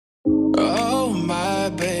Oh my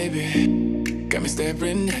baby, got me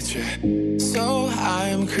staring at you. So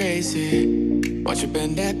I'm crazy. Won't you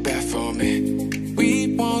bend that back for me?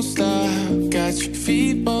 We won't stop. Got your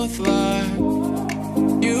feet both locked.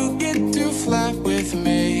 You get to fly with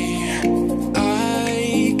me.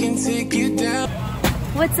 I can take you down.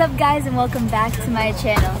 What's up guys, and welcome back to my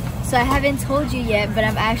channel. So I haven't told you yet, but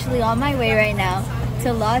I'm actually on my way right now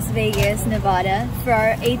to Las Vegas, Nevada for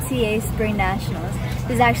our ATA Spring Nationals.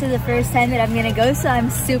 This is actually the first time that I'm gonna go, so I'm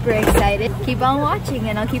super excited. Keep on watching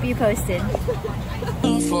and I'll keep you posted.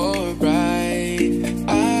 For a ride,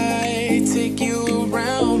 I take you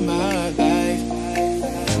around my life.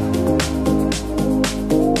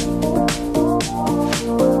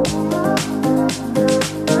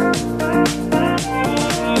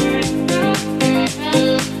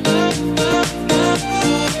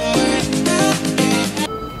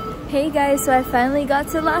 Hey guys, so I finally got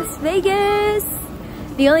to Las Vegas.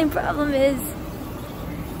 The only problem is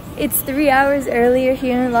it's 3 hours earlier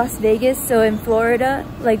here in Las Vegas, so in Florida,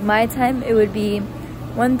 like my time, it would be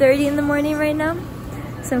 1:30 in the morning right now.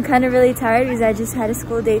 So I'm kind of really tired because I just had a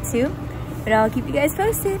school day too, but I'll keep you guys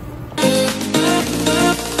posted.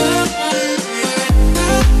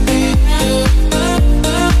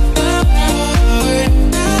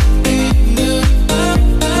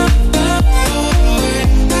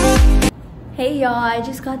 Hey y'all, I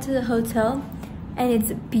just got to the hotel and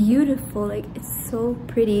it's beautiful. Like, it's so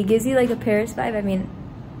pretty. It gives you like a Paris vibe. I mean,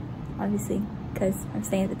 obviously because I'm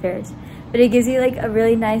staying at the Paris, but it gives you like a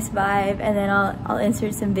really nice vibe. And then I'll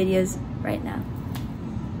insert some videos right now.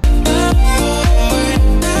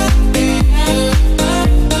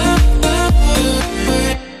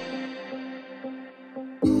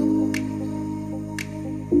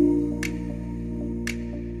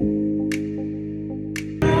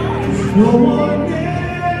 No one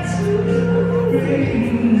gets away.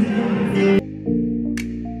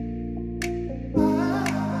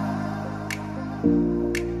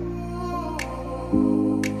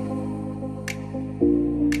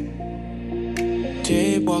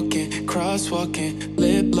 Jaywalking, crosswalking,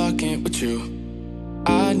 lip locking with you.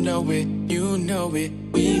 I know it, you know it,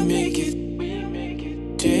 we make it.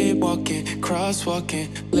 Jaywalking, crosswalking,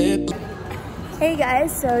 lip. Hey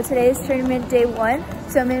guys, so today is tournament day 1.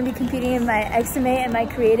 So I'm going to be competing in my XMA and my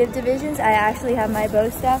creative divisions. I actually have my bow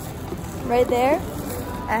staff right there.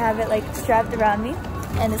 I have it like strapped around me,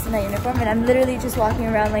 and this is my uniform. And I'm literally just walking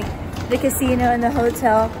around like the casino and the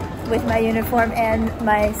hotel with my uniform and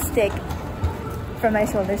my stick from my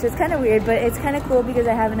shoulder. So it's kind of weird, but it's kind of cool because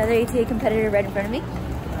I have another ATA competitor right in front of me.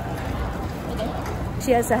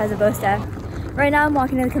 She also has a bow staff. Right now I'm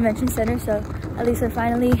walking to the convention center, so at least we're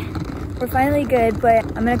finally good, but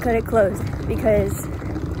I'm gonna cut it close because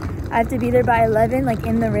I have to be there by 11, like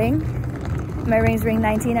in the ring. My ring's ring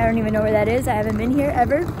 19, I don't even know where that is. I haven't been here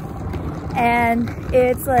ever. And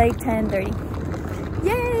it's like 10:30.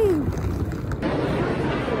 Yay!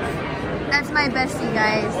 That's my bestie,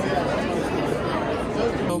 guys.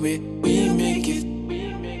 We make it.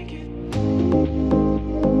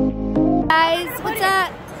 Guys, what's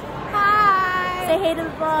up? Hi. Say hey to the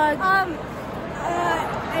vlog.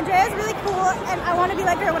 Andrea's really cool, and I want to be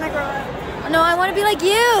like her when I grow up. No, I want to be like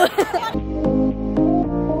you.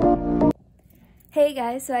 Hey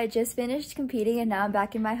guys, so I just finished competing and now I'm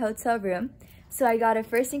back in my hotel room. So I got a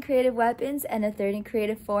first in creative weapons and a third in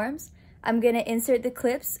creative forms. I'm going to insert the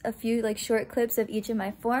clips, a few like short clips of each of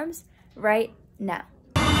my forms right now.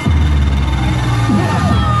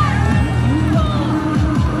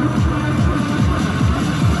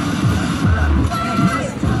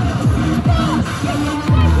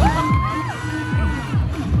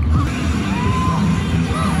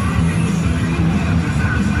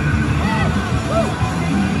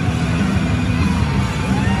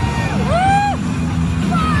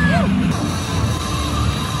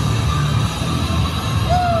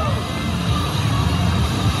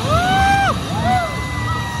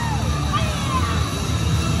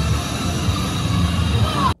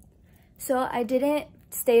 So I didn't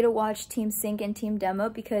stay to watch Team Sync and Team Demo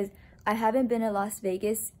because I haven't been to Las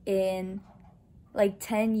Vegas in like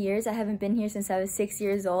 10 years. I haven't been here since I was 6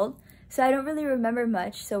 years old. So I don't really remember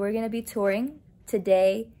much. So we're going to be touring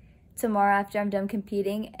today, tomorrow after I'm done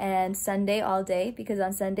competing, and Sunday all day, because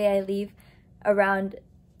on Sunday I leave around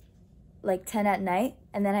like 10 at night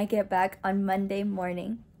and then I get back on Monday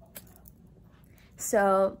morning.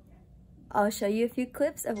 So I'll show you a few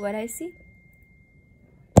clips of what I see.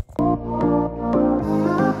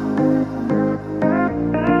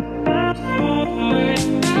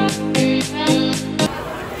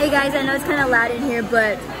 Hey guys, I know it's kind of loud in here,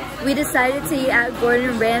 but we decided to eat at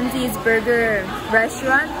Gordon Ramsay's burger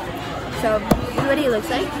restaurant. So this is what he looks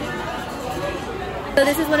like. So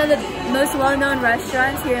this is one of the most well-known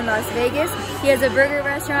restaurants here in Las Vegas. He has a burger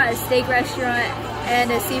restaurant, a steak restaurant,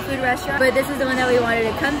 and a seafood restaurant. But this is the one that we wanted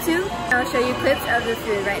to come to. I'll show you clips of the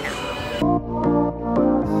food right now.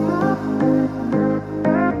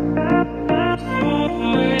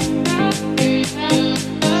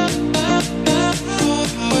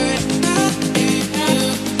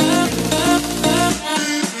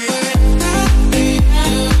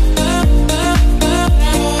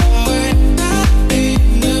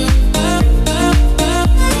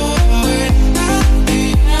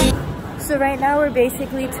 So right now we're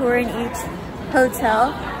basically touring each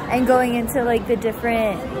hotel and going into like the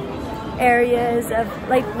different areas of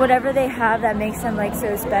like whatever they have that makes them like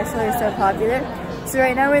so special or so popular. So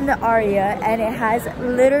right now we're in the Aria and it has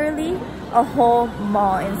literally a whole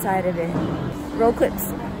mall inside of it. Roll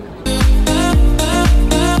clips.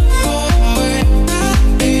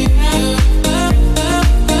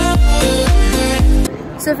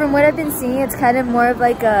 So from what I've been seeing, it's kind of more of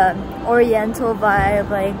like a oriental vibe,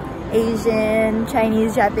 like Asian,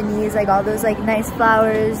 Chinese, Japanese, like all those like nice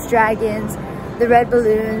flowers, dragons, the red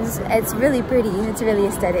balloons. It's really pretty. It's really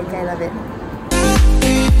aesthetic. I love it.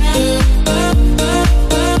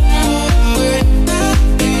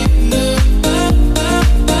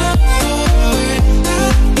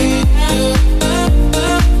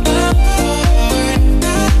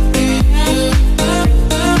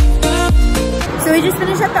 So we just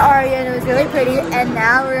finished at the Aria and it was really pretty, and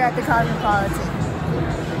now we're at the Cosmopolitan.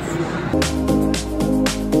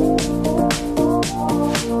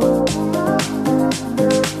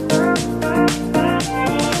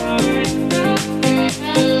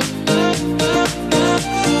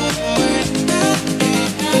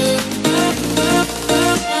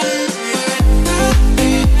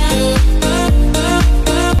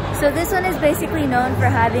 So this one is basically known for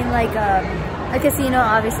having like a casino.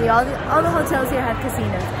 Obviously all the hotels here have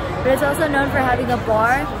casinos, but it's also known for having a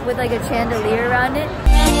bar with like a chandelier around it.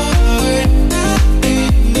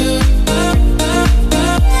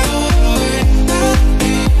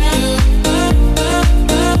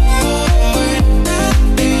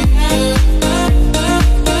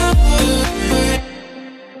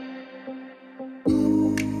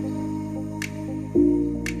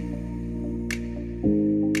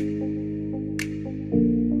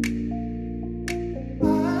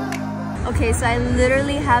 Okay, so I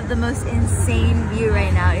literally have the most insane view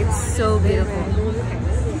right now. It's so beautiful.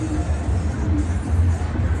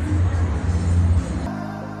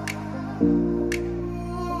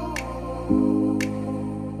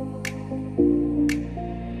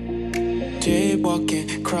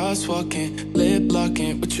 Jaywalking, crosswalking, lip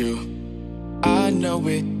locking with you. I know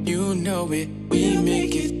it, you know it, we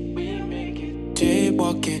make it.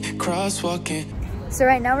 Jaywalking, crosswalking. So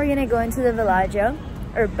right now we're gonna go into the Bellagio,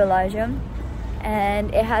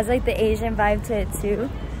 and it has like the Asian vibe to it too,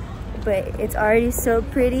 but it's already so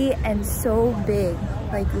pretty and so big.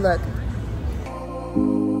 Like, look.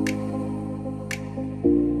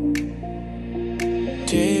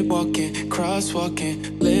 Jaywalking,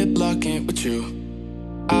 crosswalking, lip locking with you.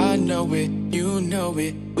 I know it, you know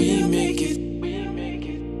it, we make it.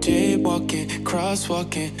 Jaywalking,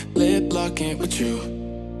 crosswalking, lip locking with you.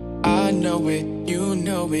 I know it, you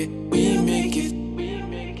know it, we make it.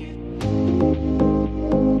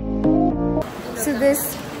 So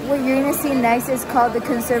this, what you're gonna see next is called the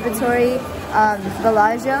Conservatory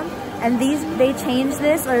Bellagio, and they change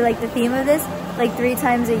this, or like the theme of this, like 3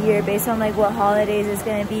 times a year based on like what holidays it's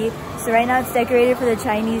gonna be. So right now it's decorated for the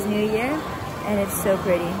Chinese New Year, and it's so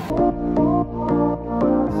pretty.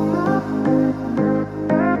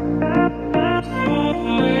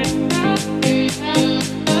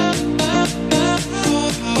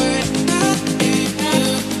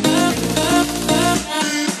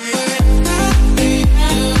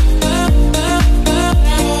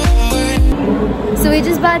 So we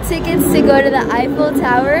just bought tickets to go to the Eiffel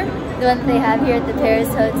Tower, the one that they have here at the Paris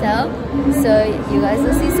Hotel. So you guys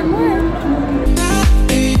will see some more.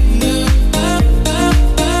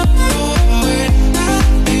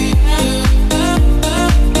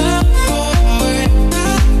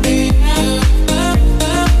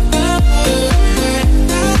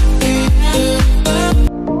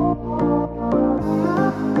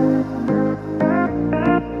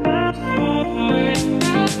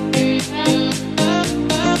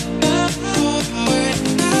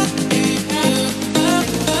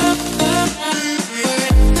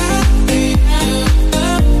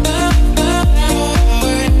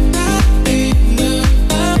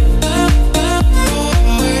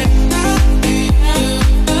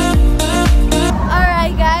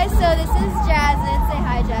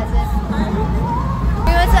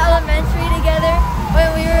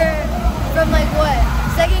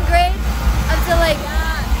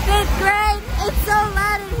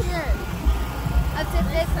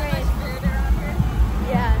 it's great.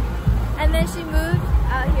 Yeah. And then she moved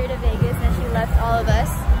out here to Vegas and she left all of us.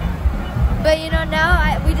 But you know,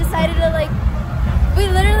 now we decided to like, we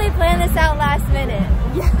literally planned this out last minute.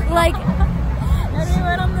 Yeah. Like, and we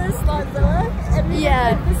went on this Godzilla and we did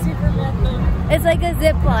like the Superman thing. It's like a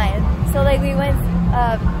zip line. So like we went,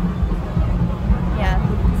 yeah.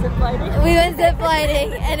 Zip lining. We went zip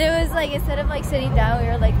lining and it was like, instead of like sitting down, we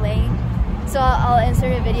were like laying. So I'll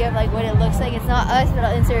insert a video of like what it looks like. It's not us, but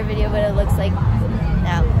I'll insert a video of what it looks like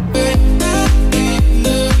now.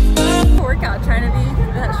 Workout trying to be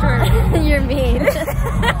that short. You're mean.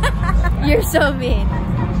 You're so mean.